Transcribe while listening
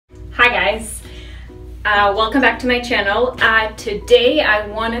Welcome back to my channel. Today I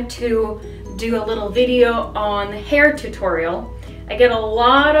wanted to do a little video on hair tutorial. I get a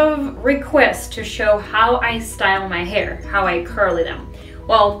lot of requests to show how I style my hair, how I curly them.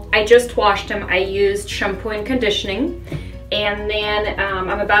 Well, I just washed them. I used shampoo and conditioning, and then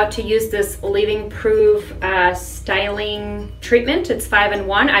I'm about to use this Living Proof styling treatment. It's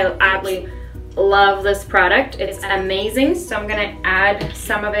 5-in-1. I absolutely love this product. It's amazing. So I'm gonna add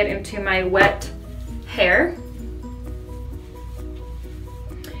some of it into my wet hair,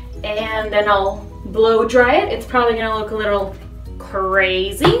 and then I'll blow dry it. It's probably gonna look a little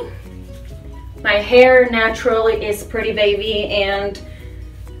crazy. My hair naturally is pretty wavy and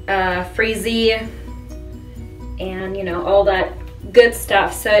frizzy and you know, all that good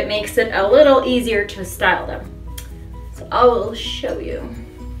stuff, so it makes it a little easier to style them. So I will show you.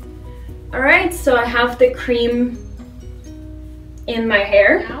 Alright, so I have the cream in my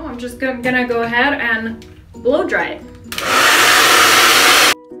hair. Now I'm just gonna go ahead and blow dry it.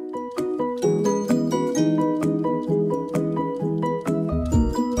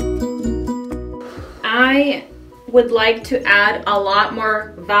 I would like to add a lot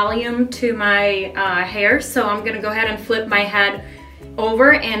more volume to my hair, so I'm gonna go ahead and flip my head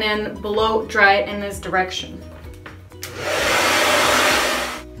over and then blow dry it in this direction.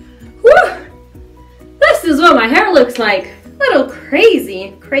 Whew! This is what my hair looks like. Little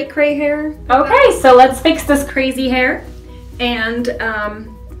crazy, cray hair. Okay, so let's fix this crazy hair. And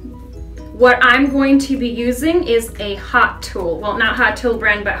what I'm going to be using is a Hot Tool. Well, not Hot Tool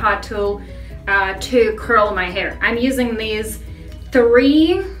brand, but Hot Tool to curl my hair. I'm using these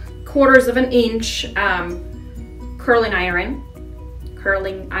 3/4 of an inch curling iron,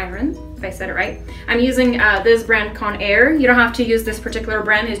 if I said it right. I'm using this brand, Conair. You don't have to use this particular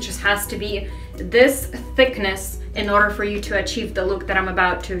brand. It just has to be this thickness in order for you to achieve the look that I'm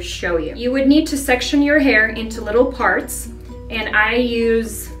about to show you. You would need to section your hair into little parts, and I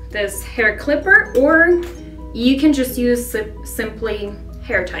use this hair clipper, or you can just use simply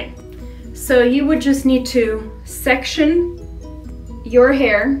hair tie. So you would just need to section your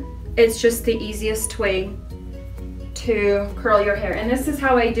hair. It's just the easiest way to curl your hair, and this is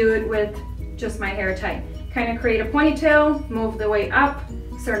how I do it with just my hair tie. Kind of create a ponytail, move the way up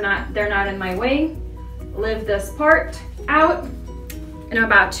so they're not in my way. Lift this part out, and I'm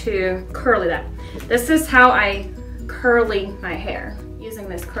about to curly that. This is how I curly my hair using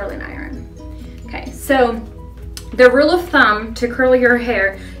this curling iron. Okay, so the rule of thumb to curl your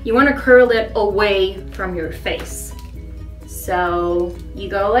hair, you want to curl it away from your face. So you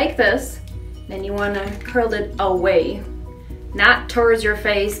go like this, then you want to curl it away, not towards your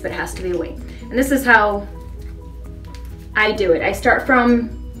face, but it has to be away. And this is how I do it. I start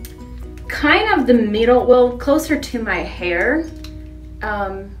from kind of the middle, well, closer to my hair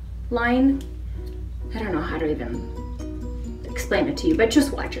line. I don't know how to even explain it to you, but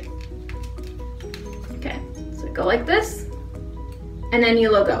just watch it. Okay, so go like this, and then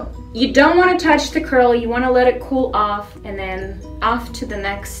you let go. You don't want to touch the curl, you want to let it cool off, and then off to the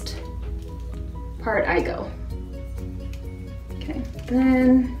next part I go. Okay,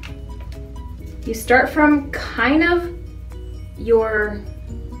 then you start from kind of your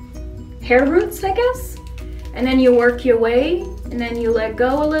hair roots, I guess, and then you work your way, and then you let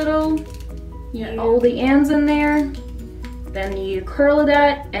go a little, you hold the ends in there, then you curl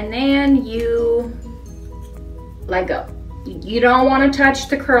that, and then you let go. You don't want to touch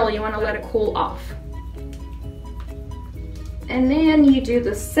the curl, you want to let it cool off. And then you do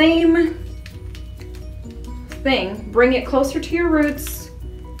the same thing, bring it closer to your roots,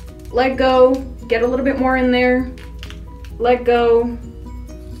 let go, get a little bit more in there, let go,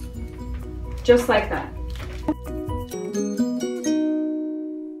 just like that.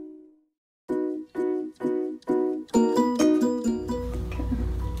 Okay.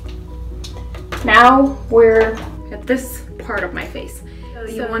 Now we're at this part of my face. So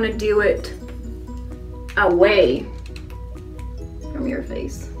you want to do it away from your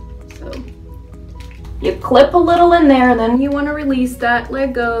face. So you clip a little in there, then you want to release that,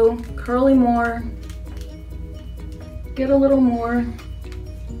 let go, curly more, get a little more,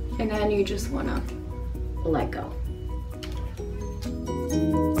 and then you just want to let go.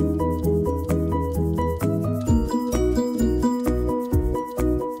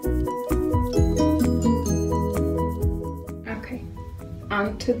 Okay,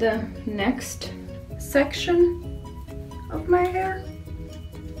 on to the next section of my hair.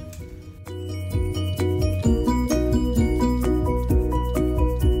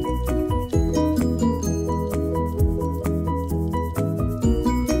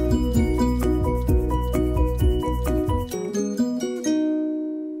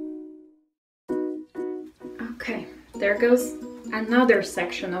 Okay, there goes another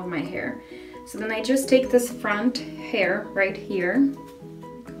section of my hair. So then I just take this front hair right here,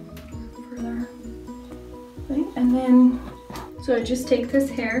 further, right? And then, so I just take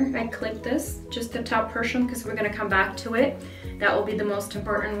this hair, I clip this, just the top portion, because we're gonna come back to it. That will be the most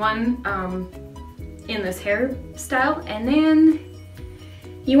important one in this hairstyle. And then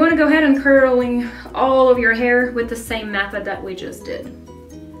you wanna go ahead and curling all of your hair with the same method that we just did.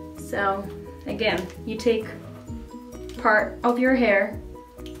 So again, you take part of your hair,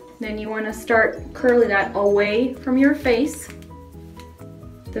 then you want to start curling that away from your face.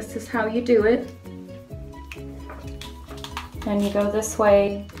 This is how you do it. Then you go this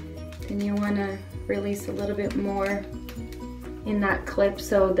way, and you want to release a little bit more in that clip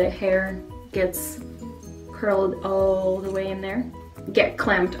so the hair gets curled all the way in there, get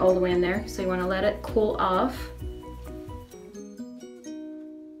clamped all the way in there. So you want to let it cool off.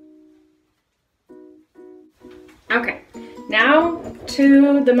 Okay, now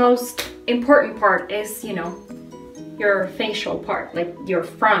to the most important part is, you know, your facial part, like your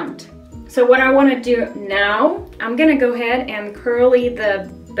front. So what I want to do now, I'm gonna go ahead and curly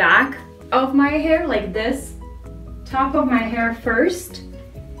the back of my hair like this, top of my hair first,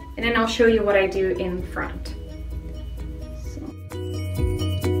 and then I'll show you what I do in front.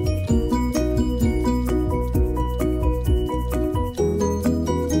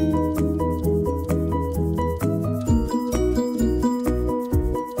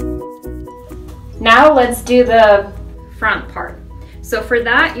 Now let's do the front part. So for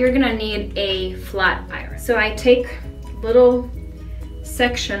that, you're gonna need a flat iron. So I take a little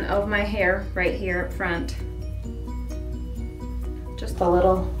section of my hair right here up front, just a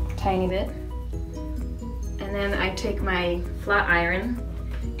little tiny bit. And then I take my flat iron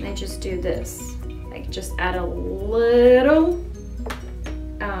and I just do this. I just add a little,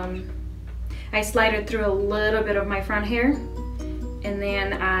 I slide it through a little bit of my front hair, and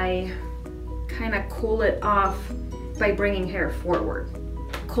then I kind of cool it off by bringing hair forward,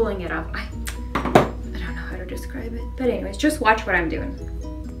 cooling it off. I don't know how to describe it, but anyways, just watch what I'm doing.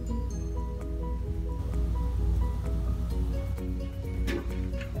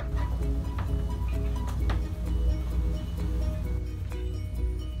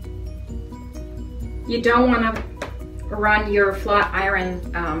 You don't want to run your flat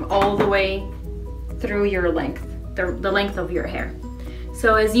iron all the way through your length, the length of your hair.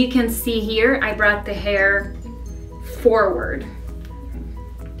 So as you can see here, I brought the hair forward.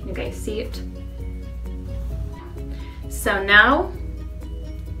 Can you guys see it? So now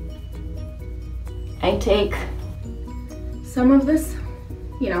I take some of this,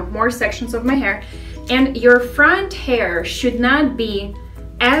 you know, more sections of my hair, and your front hair should not be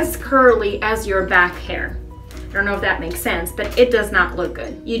as curly as your back hair. I don't know if that makes sense, but it does not look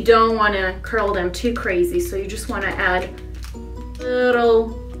good. You don't want to curl them too crazy, so you just want to add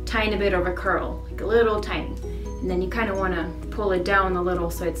little tiny bit of a curl, like a little tiny, and then you kind of want to pull it down a little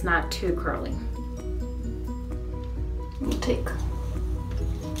so it's not too curly. We'll take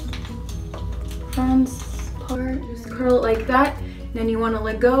front part, just curl it like that, then you want to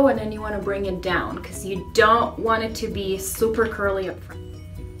let go, and then you want to bring it down because you don't want it to be super curly up front.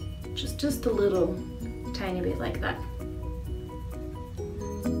 Just a little tiny bit like that.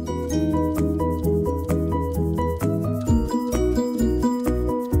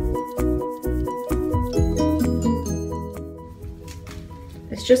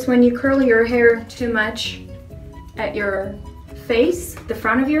 It's just when you curl your hair too much at your face, the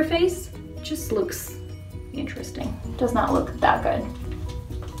front of your face, it just looks interesting. It does not look that good.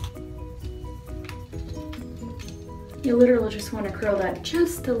 You literally just want to curl that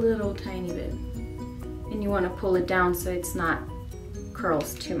just a little tiny bit. And you want to pull it down so it's not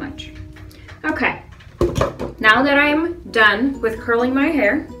curls too much. Okay, now that I'm done with curling my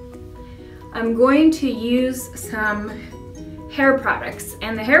hair, I'm going to use some hair products.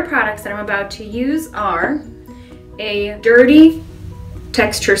 And the hair products that I'm about to use are a Dirty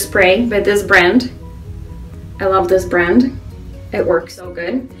Texture Spray by this brand. I love this brand. It works so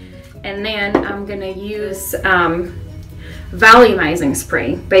good. And then I'm gonna use volumizing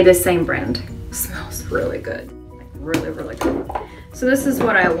spray by the same brand. It smells really good, like really good. So this is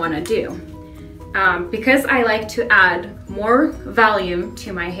what I want to do. Because I like to add more volume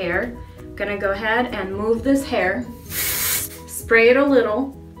to my hair, I'm gonna go ahead and move this hair, spray it a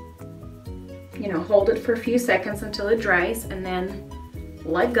little, you know, hold it for a few seconds until it dries, and then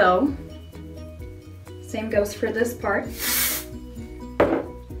let go. Same goes for this part.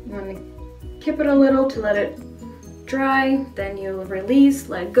 You want to keep it a little to let it dry, then you'll release,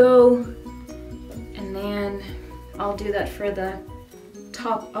 let go, and then I'll do that for the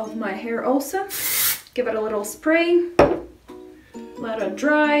top of my hair also. give it a little spray, let it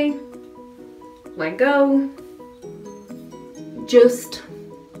dry, let go, just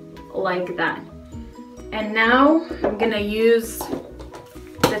like that. And now I'm gonna use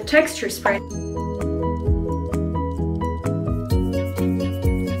the texture spray.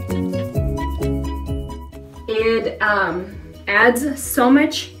 It adds so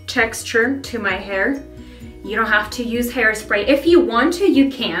much texture to my hair. You don't have to use hairspray. If you want to, you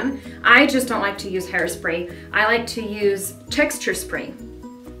can. I just don't like to use hairspray. I like to use texture spray.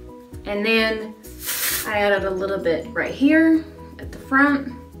 And then I added a little bit right here at the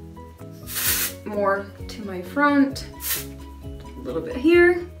front, more to my front, a little bit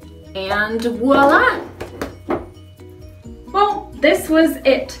here, and voila! Well, this was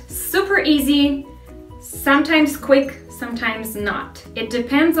it. Super easy, sometimes quick, sometimes not. It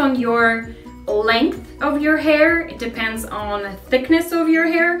depends on your length of your hair. It depends on the thickness of your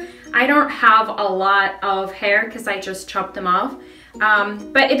hair. I don't have a lot of hair because I just chopped them off.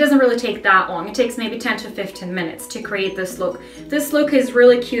 But it doesn't really take that long. It takes maybe 10 to 15 minutes to create this look. This look is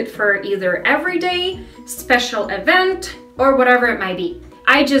really cute for either everyday, special event, or whatever it might be.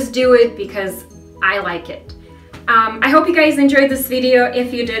 I just do it because I like it. I hope you guys enjoyed this video.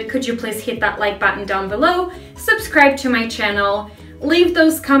 If you did, could you please hit that like button down below, subscribe to my channel, leave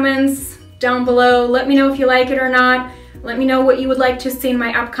those comments down below, let me know if you like it or not. Let me know what you would like to see in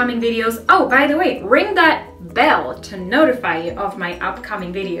my upcoming videos. Oh, by the way, ring that bell to notify you of my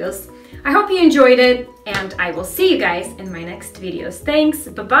upcoming videos. I hope you enjoyed it, and I will see you guys in my next videos. Thanks,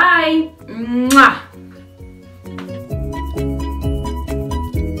 bye-bye. Mwah.